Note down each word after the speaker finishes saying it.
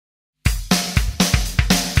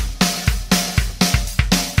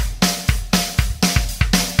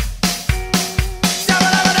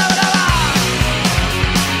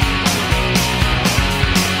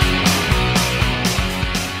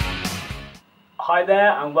Hi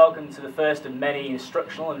there and welcome to the first of many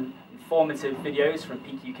instructional and informative videos from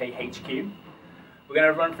PQK HQ. We're going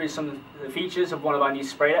to run through some of the features of one of our new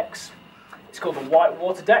spray decks. It's called the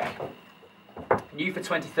Whitewater deck, new for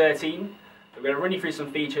 2013. We're going to run you through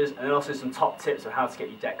some features and also some top tips of how to get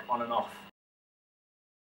your deck on and off.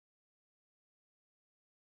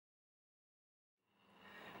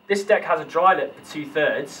 This deck has a dry lip for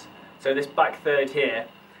 2/3, so this back third here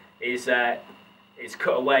is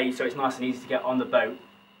cut away so it's nice and easy to get on the boat.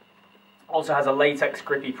 Also has a latex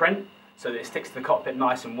grippy print so that it sticks to the cockpit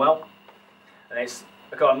nice and well, and it's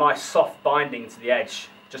got a nice soft binding to the edge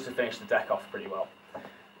just to finish the deck off pretty well.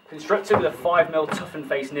 Constructed with a 5mm toughened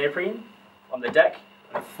face neoprene on the deck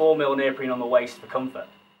and a 4mm neoprene on the waist for comfort.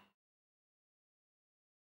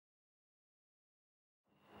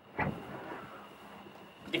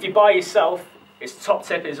 If you buy yourself, its top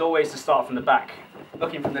tip is always to start from the back,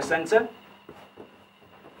 looking from the centre.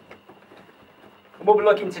 And what we're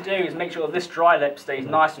looking to do is make sure this dry lip stays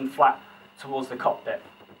nice and flat towards the cockpit.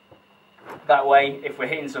 That way, if we're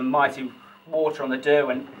hitting some mighty water on the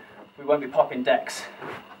Derwent, we won't be popping decks.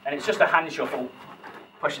 And it's just a hand shuffle,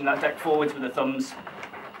 pushing that deck forwards with the thumbs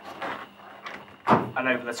and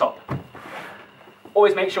over the top.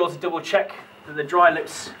 Always make sure to double check that the dry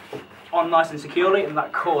lip's on nice and securely and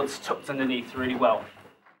that cord's tucked underneath really well.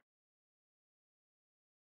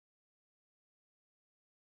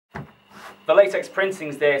 The latex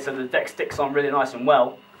printing's there so the deck sticks on really nice and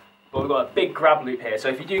well, but we've got a big grab loop here, so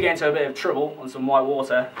if you do get into a bit of trouble on some white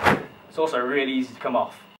water, it's also really easy to come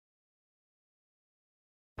off.